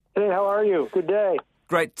Hey, how are you? Good day.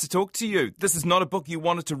 Great to talk to you. This is not a book you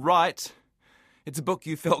wanted to write. It's a book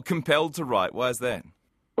you felt compelled to write. Why is that?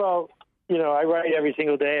 Well, I write every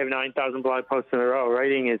single day. I have 9,000 blog posts in a row.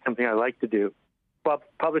 Writing is something I like to do. But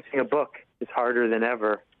publishing a book is harder than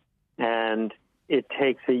ever. And it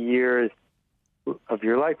takes a year of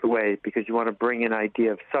your life away because you want to bring an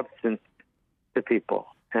idea of substance to people.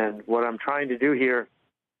 And what I'm trying to do here,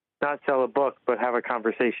 not sell a book, but have a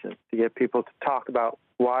conversation to get people to talk about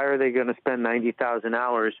why are they going to spend 90,000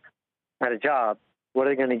 hours at a job? What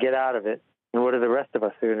are they going to get out of it? And what are the rest of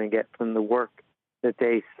us going to get from the work that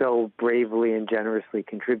they so bravely and generously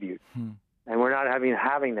contribute? And we're not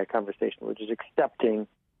having that conversation. We're just accepting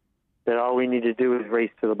that all we need to do is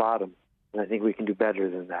race to the bottom. And I think we can do better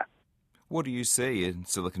than that. What do you see in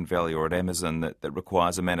Silicon Valley or at Amazon that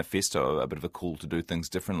requires a manifesto, a bit of a call to do things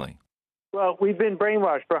differently? Well, we've been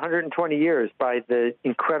brainwashed for 120 years by the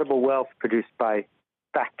incredible wealth produced by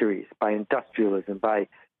factories, by industrialism, by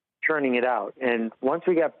churning it out. And once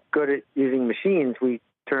we got good at using machines, we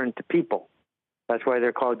turned to people. That's why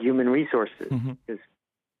they're called human resources, because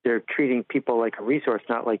they're treating people like a resource,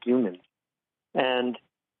 not like humans. And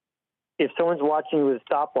if someone's watching you with a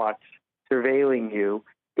stopwatch, surveilling you,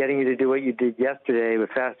 getting you to do what you did yesterday but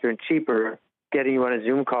faster and cheaper, getting you on a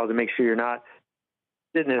Zoom call to make sure you're not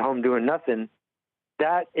sitting at home doing nothing,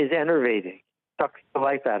 that is enervating, sucks the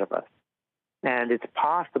life out of us. And it's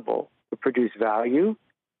possible to produce value,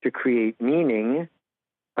 to create meaning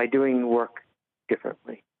by doing work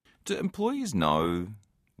differently. Do employees know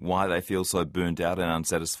why they feel so burnt out and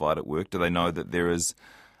unsatisfied at work? Do they know that there is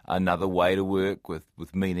another way to work with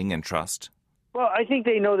meaning and trust? Well, I think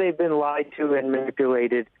they know they've been lied to and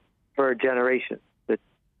manipulated for a generation. The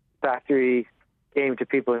factory came to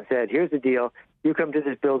people and said, here's the deal. You come to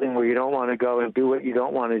this building where you don't want to go and do what you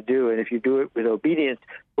don't want to do, and if you do it with obedience,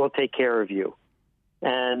 we'll take care of you.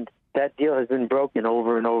 And that deal has been broken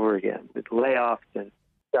over and over again with layoffs and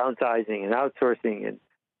downsizing and outsourcing and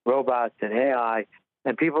robots and AI.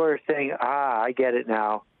 And people are saying, I get it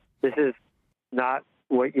now. This is not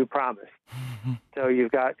what you promised. So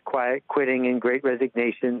you've got quiet quitting and great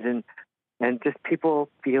resignations and just people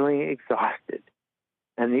feeling exhausted.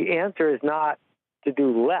 And the answer is not to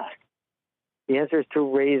do less. The answer is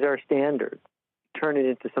to raise our standards, turn it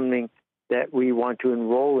into something that we want to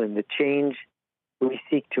enroll in, the change we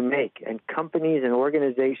seek to make. And companies and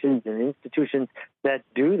organizations and institutions that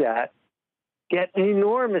do that get an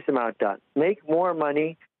enormous amount done, make more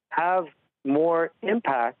money, have more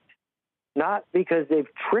impact, not because they've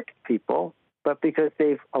tricked people, but because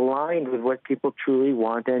they've aligned with what people truly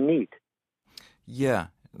want and need. Yeah,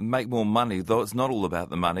 make more money, though it's not all about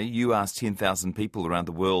the money. You asked 10,000 people around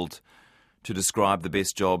the world to describe the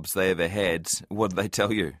best jobs they ever had. What did they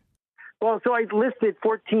tell you? Well, so I listed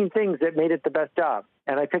 14 things that made it the best job,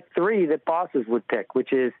 and I picked 3 that bosses would pick,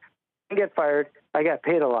 which is I get fired, I got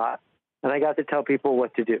paid a lot, and I got to tell people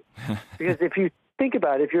what to do. Because if you think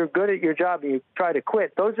about it, if you're good at your job and you try to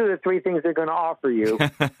quit, those are the 3 things they're going to offer you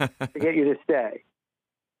to get you to stay.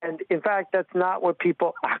 And in fact, that's not what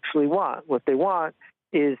people actually want. What they want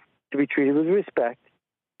is to be treated with respect,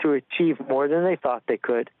 to achieve more than they thought they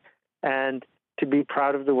could, and to be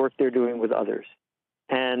proud of the work they're doing with others.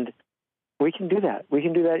 And we can do that. We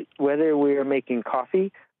can do that whether we're making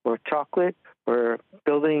coffee or chocolate or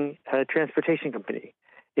building a transportation company.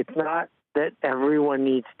 It's not that everyone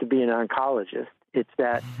needs to be an oncologist. It's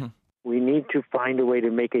that we need to find a way to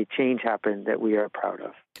make a change happen that we are proud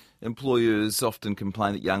of. Employers often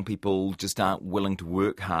complain that young people just aren't willing to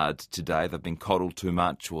work hard today. They've been coddled too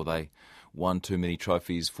much, or they won too many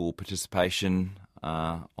trophies for participation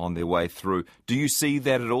on their way through. Do you see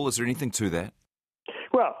that at all? Is there anything to that?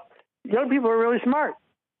 Well, young people are really smart.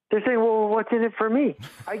 They're saying, well, what's in it for me?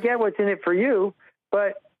 I get what's in it for you,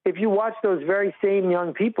 but if you watch those very same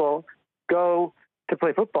young people go to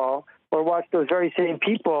play football or watch those very same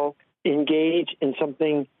people engage in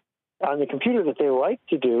something on the computer that they like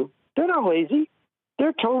to do, they're not lazy.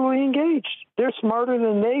 They're totally engaged. They're smarter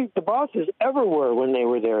than the bosses ever were when they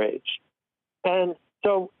were their age. And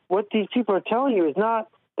so what these people are telling you is not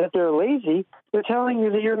that they're lazy. They're telling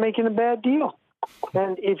you that you're making a bad deal.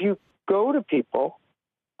 And if you go to people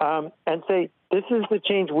and say, this is the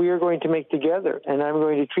change we are going to make together, and I'm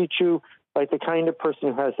going to treat you like the kind of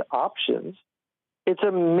person who has options, it's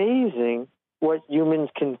amazing what humans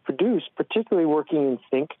can produce, particularly working in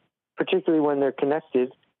sync, particularly when they're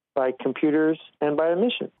connected by computers and by a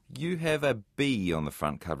mission. You have a bee on the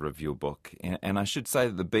front cover of your book, and I should say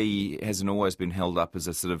that the bee hasn't always been held up as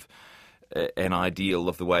a sort of an ideal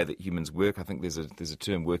of the way that humans work. I think there's a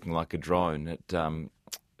term, working like a drone.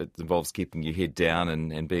 it involves keeping your head down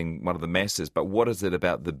and being one of the masses. But what is it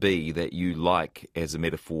about the bee that you like as a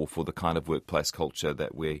metaphor for the kind of workplace culture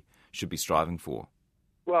that we should be striving for?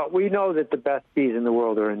 Well, we know that the best bees in the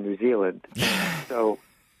world are in New Zealand, so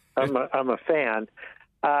I'm a fan.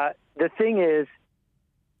 The thing is,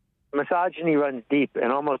 misogyny runs deep,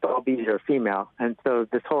 and almost all bees are female. And so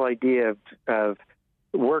this whole idea of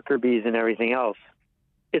worker bees and everything else,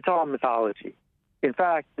 it's all mythology. In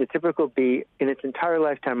fact, the typical bee in its entire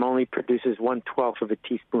lifetime only produces 1/12 of a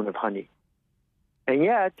teaspoon of honey. And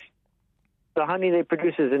yet, the honey they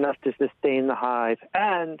produce is enough to sustain the hive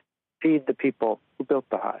and feed the people who built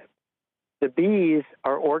the hive. The bees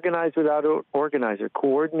are organized without an organizer,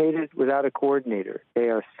 coordinated without a coordinator. They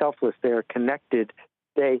are selfless. They are connected.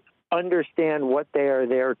 They understand what they are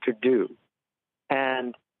there to do.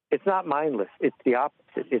 And it's not mindless. It's the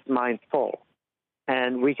opposite. It's mindful.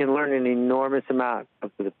 And we can learn an enormous amount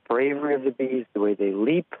of the bravery of the bees, the way they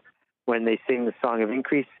leap when they sing the song of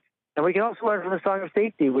increase. And we can also learn from the song of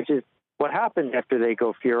safety, which is what happens after they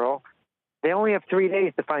go feral. They only have 3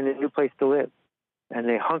 days to find a new place to live. And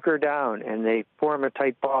they hunker down and they form a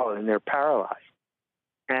tight ball and they're paralyzed.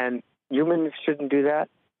 And humans shouldn't do that.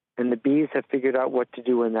 And the bees have figured out what to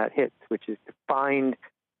do when that hits, which is to find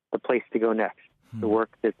the place to go next, the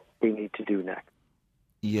work that they need to do next.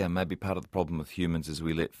 Yeah, maybe part of the problem with humans is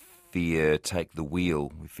we let fear take the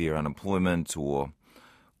wheel. We fear unemployment or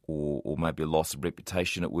maybe a loss of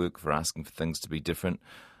reputation at work for asking for things to be different.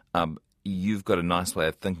 You've got a nice way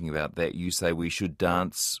of thinking about that. You say we should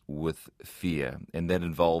dance with fear, and that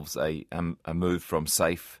involves a move from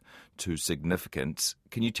safe to significant.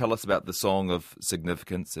 Can you tell us about the song of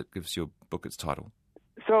significance that gives your book its title?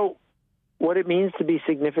 So what it means to be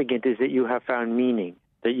significant is that you have found meaning,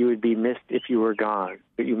 that you would be missed if you were gone,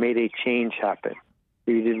 that you made a change happen,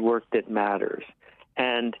 that you did work that matters.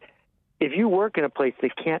 And if you work in a place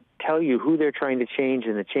that can't tell you who they're trying to change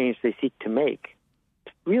and the change they seek to make,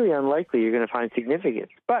 it's really unlikely you're going to find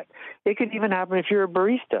significance. But it could even happen if you're a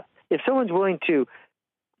barista. If someone's willing to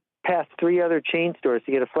pass 3 other chain stores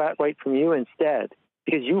to get a flat white from you instead,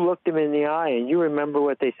 because you looked them in the eye and you remember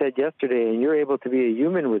what they said yesterday and you're able to be a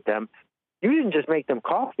human with them, you didn't just make them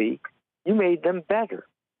coffee, you made them better.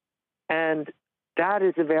 And that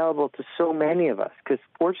is available to so many of us because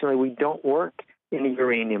fortunately we don't work in a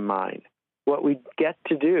uranium mine. What we get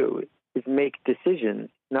to do is make decisions,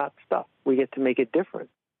 not stuff. We get to make a difference.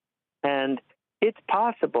 And it's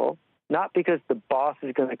possible, not because the boss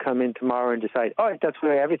is going to come in tomorrow and decide, oh, that's the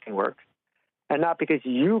way everything works, and not because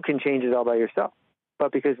you can change it all by yourself,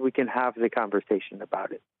 but because we can have the conversation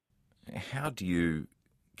about it. How do you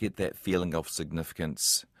get that feeling of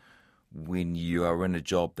significance when you are in a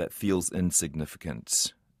job that feels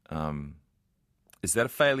insignificant? Is that a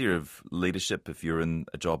failure of leadership if you're in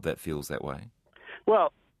a job that feels that way?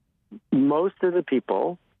 Well, most of the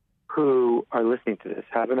people who are listening to this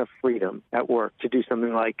have enough freedom at work to do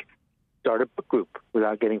something like start a book group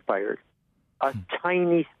without getting fired. A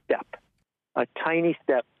tiny step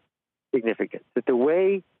significant. That the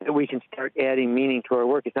way that we can start adding meaning to our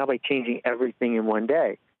work is not by changing everything in one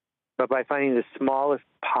day, but by finding the smallest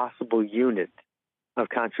possible unit of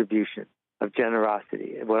contribution, of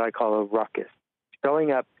generosity, what I call a ruckus,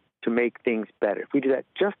 showing up to make things better. If we do that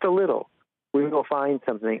just a little, we will find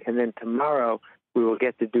something, and then tomorrow we will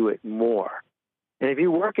get to do it more. And if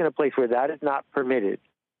you work in a place where that is not permitted,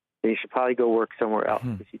 then you should probably go work somewhere else.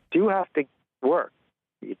 Because you do have to work.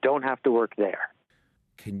 You don't have to work there.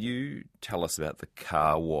 Can you tell us about the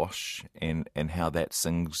car wash and how that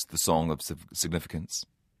sings the song of significance?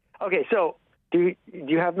 Okay, so do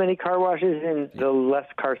you have many car washes in the less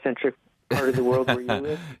car-centric part of the world where you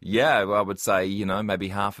live? Yeah, well, I would say, maybe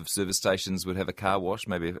half of service stations would have a car wash,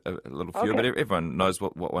 maybe a little fewer, but everyone knows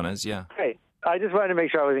what one is, yeah. Great. I just wanted to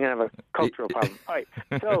make sure I wasn't going to have a cultural problem. All right,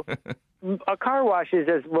 so a car wash is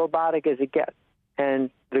as robotic as it gets,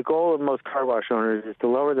 and the goal of most car wash owners is to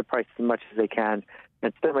lower the price as much as they can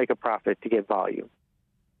and still make a profit to get volume.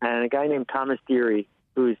 And a guy named Thomas Deary,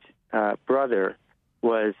 whose brother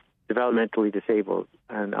was developmentally disabled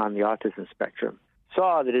and on the autism spectrum,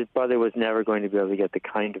 saw that his brother was never going to be able to get the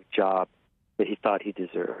kind of job that he thought he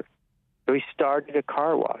deserved. So he started a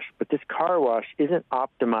car wash. But this car wash isn't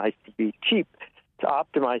optimized to be cheap. It's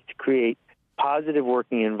optimized to create positive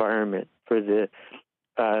working environment for the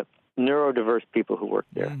neurodiverse people who work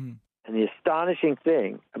there. Mm-hmm. And the astonishing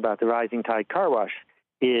thing about the Rising Tide Car Wash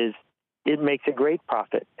is it makes a great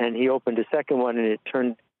profit. And he opened a second one, and it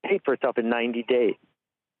paid for itself in 90 days.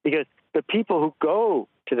 Because the people who go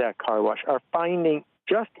to that car wash are finding,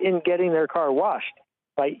 just in getting their car washed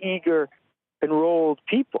by eager, enrolled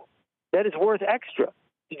people, that it's worth extra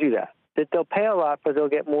to do that. that they'll pay a lot, but they'll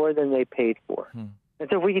get more than they paid for. And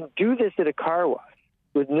so if we can do this at a car wash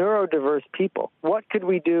with neurodiverse people, what could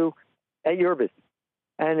we do at your business?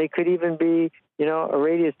 And it could even be, a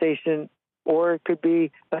radio station, or it could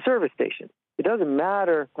be a service station. It doesn't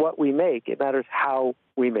matter what we make. It matters how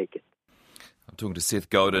we make it. I'm talking to Seth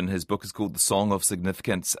Godin. His book is called The Song of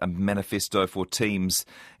Significance, a manifesto for teams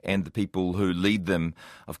and the people who lead them.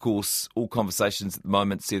 Of course, all conversations at the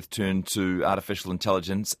moment, Seth, turn to artificial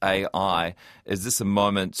intelligence, AI. Is this a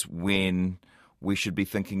moment when we should be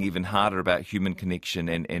thinking even harder about human connection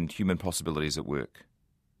and human possibilities at work?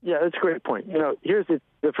 Yeah, that's a great point. Here's the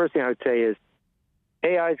first thing I would say is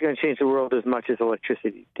AI is going to change the world as much as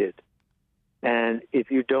electricity did. And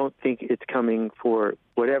if you don't think it's coming for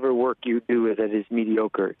whatever work you do that is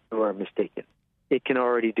mediocre, you are mistaken. It can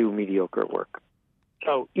already do mediocre work.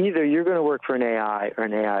 So either you're going to work for an AI or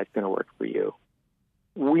an AI is going to work for you.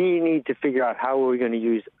 We need to figure out how are we going to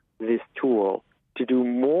use this tool to do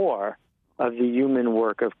more of the human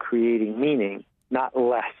work of creating meaning, not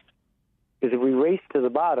less. Because if we race to the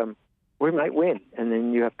bottom, we might win, and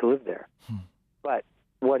then you have to live there. But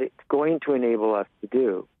what it's going to enable us to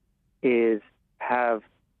do is have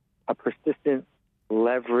a persistent,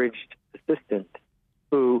 leveraged assistant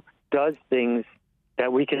who does things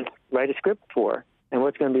that we can write a script for. And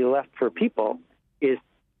what's going to be left for people is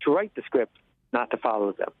to write the script, not to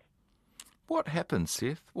follow them. What happens,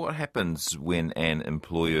 Seth? What happens when an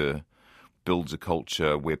employer builds a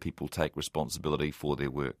culture where people take responsibility for their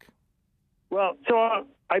work? Well, so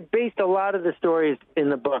I based a lot of the stories in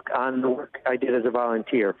the book on the work I did as a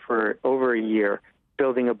volunteer for over a year,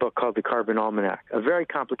 building a book called The Carbon Almanac, a very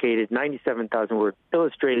complicated 97,000-word,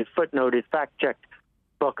 illustrated, footnoted, fact-checked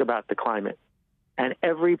book about the climate. And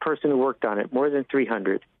every person who worked on it, more than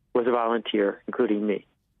 300, was a volunteer, including me.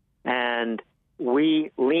 And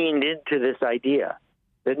we leaned into this idea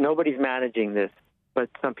that nobody's managing this, but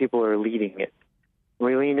some people are leading it.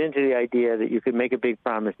 We leaned into the idea that you could make a big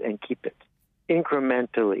promise and keep it,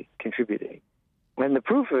 incrementally contributing. And the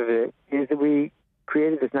proof of it is that we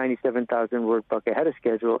created this 97,000-word book ahead of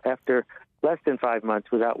schedule after less than 5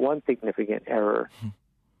 months without one significant error.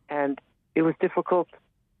 And it was difficult,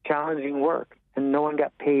 challenging work, and no one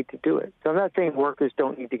got paid to do it. So I'm not saying workers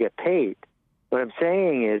don't need to get paid. What I'm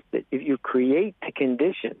saying is that if you create the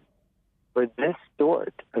conditions for this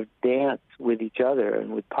sort of dance with each other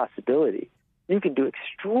and with possibility, you can do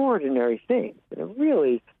extraordinary things in a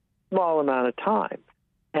really small amount of time.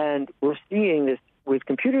 And we're seeing this with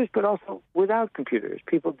computers, but also without computers,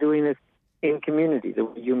 people doing this in community that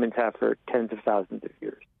humans have for tens of thousands of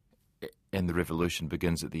years. And the revolution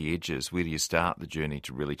begins at the edges. Where do you start the journey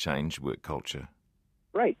to really change work culture?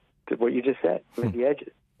 Right, to what you just said, at the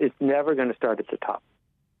edges. It's never going to start at the top.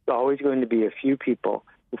 It's always going to be a few people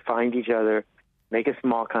who find each other, make a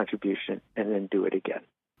small contribution, and then do it again.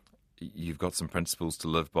 You've got some principles to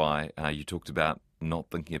live by. You talked about not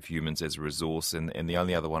thinking of humans as a resource, and the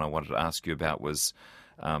only other one I wanted to ask you about was,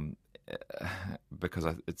 because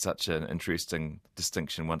it's such an interesting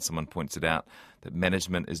distinction once someone points it out, that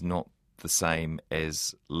management is not the same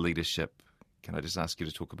as leadership. Can I just ask you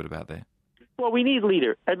to talk a bit about that? Well, we need we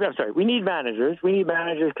need managers. We need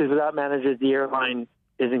managers because without managers, the airline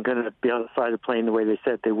isn't going to be able to fly the plane the way they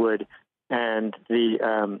said they would, and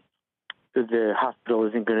the hospital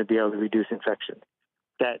isn't going to be able to reduce infections.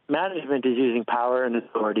 That management is using power and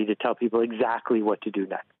authority to tell people exactly what to do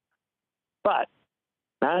next. But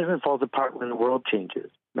management falls apart when the world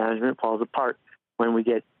changes. Management falls apart when we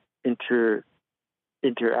get interaction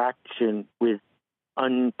with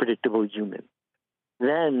unpredictable humans.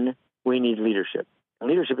 Then we need leadership. And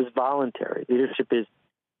leadership is voluntary. Leadership is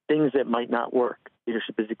things that might not work.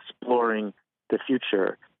 Leadership is exploring the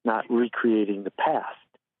future, not recreating the past.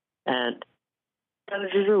 And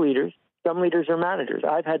managers are leaders. Some leaders are managers.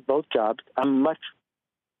 I've had both jobs. I'm much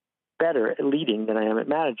better at leading than I am at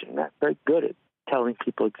managing. I'm not very good at telling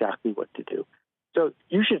people exactly what to do. So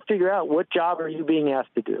you should figure out what job are you being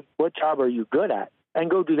asked to do? What job are you good at?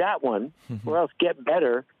 And go do that one, or else get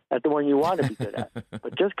better at the one you want to be good at.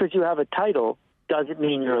 But just because you have a title doesn't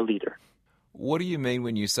mean you're a leader. What do you mean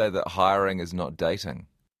when you say that hiring is not dating?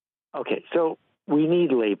 Okay, so we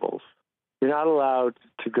need labels. You're not allowed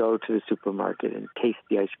to go to the supermarket and taste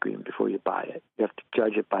the ice cream before you buy it. You have to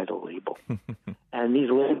judge it by the label. And these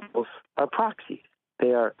labels are proxies.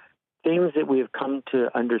 They are things that we have come to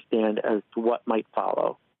understand as to what might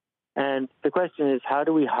follow. And the question is, how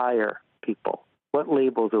do we hire people? What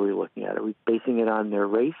labels are we looking at? Are we basing it on their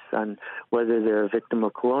race, on whether they're a victim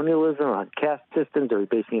of colonialism, on caste systems? Are we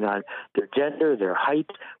basing it on their gender, their height,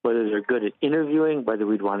 whether they're good at interviewing, whether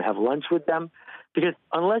we'd want to have lunch with them? Because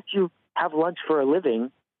unless you have lunch for a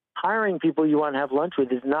living, hiring people you want to have lunch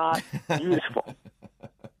with is not useful.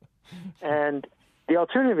 And the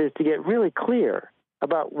alternative is to get really clear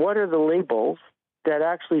about what are the labels that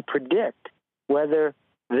actually predict whether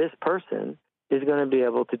this person is going to be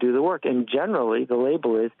able to do the work. And generally, the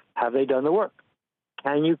label is, have they done the work?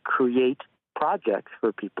 Can you create projects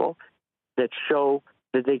for people that show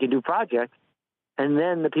that they can do projects? And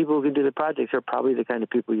then the people who can do the projects are probably the kind of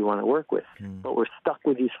people you want to work with. But we're stuck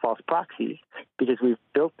with these false proxies because we've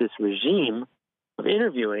built this regime of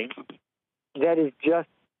interviewing that is just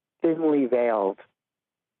thinly veiled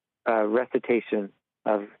recitation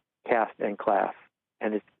of caste and class.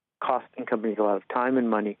 And it's costing companies a lot of time and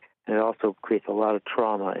money, and it also creates a lot of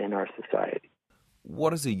trauma in our society.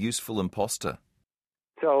 What is a useful imposter?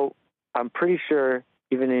 So I'm pretty sure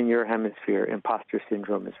even in your hemisphere, imposter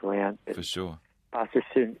syndrome is rampant. For sure.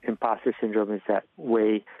 Imposter syndrome is that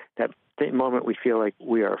way, that moment we feel like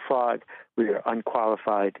we are a fraud, we are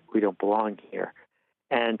unqualified, we don't belong here.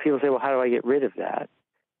 And people say, well, how do I get rid of that?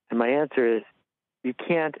 And my answer is, you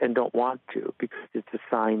can't and don't want to, because it's a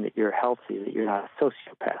sign that you're healthy, that you're not a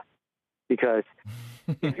sociopath. Because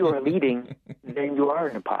if you are leading, then you are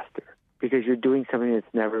an imposter, because you're doing something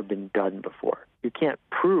that's never been done before. You can't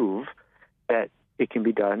prove that it can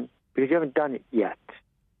be done because you haven't done it yet.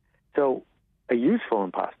 So a useful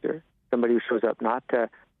imposter, somebody who shows up not to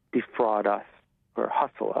defraud us or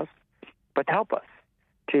hustle us, but to help us,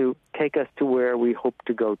 to take us to where we hope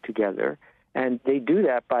to go together. And they do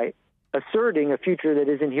that by asserting a future that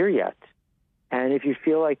isn't here yet. And if you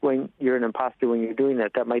feel like when you're an imposter, when you're doing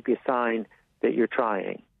that, that might be a sign that you're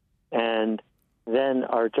trying. And then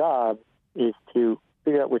our job is to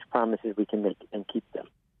figure out which promises we can make and keep them.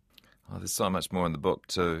 Oh, there's so much more in the book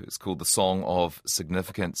too. It's called The Song of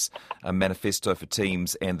Significance, a manifesto for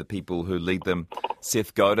teams and the people who lead them.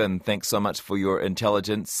 Seth Godin, thanks so much for your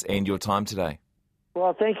intelligence and your time today.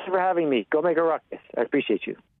 Well, thank you for having me. Go make a ruckus. I appreciate you.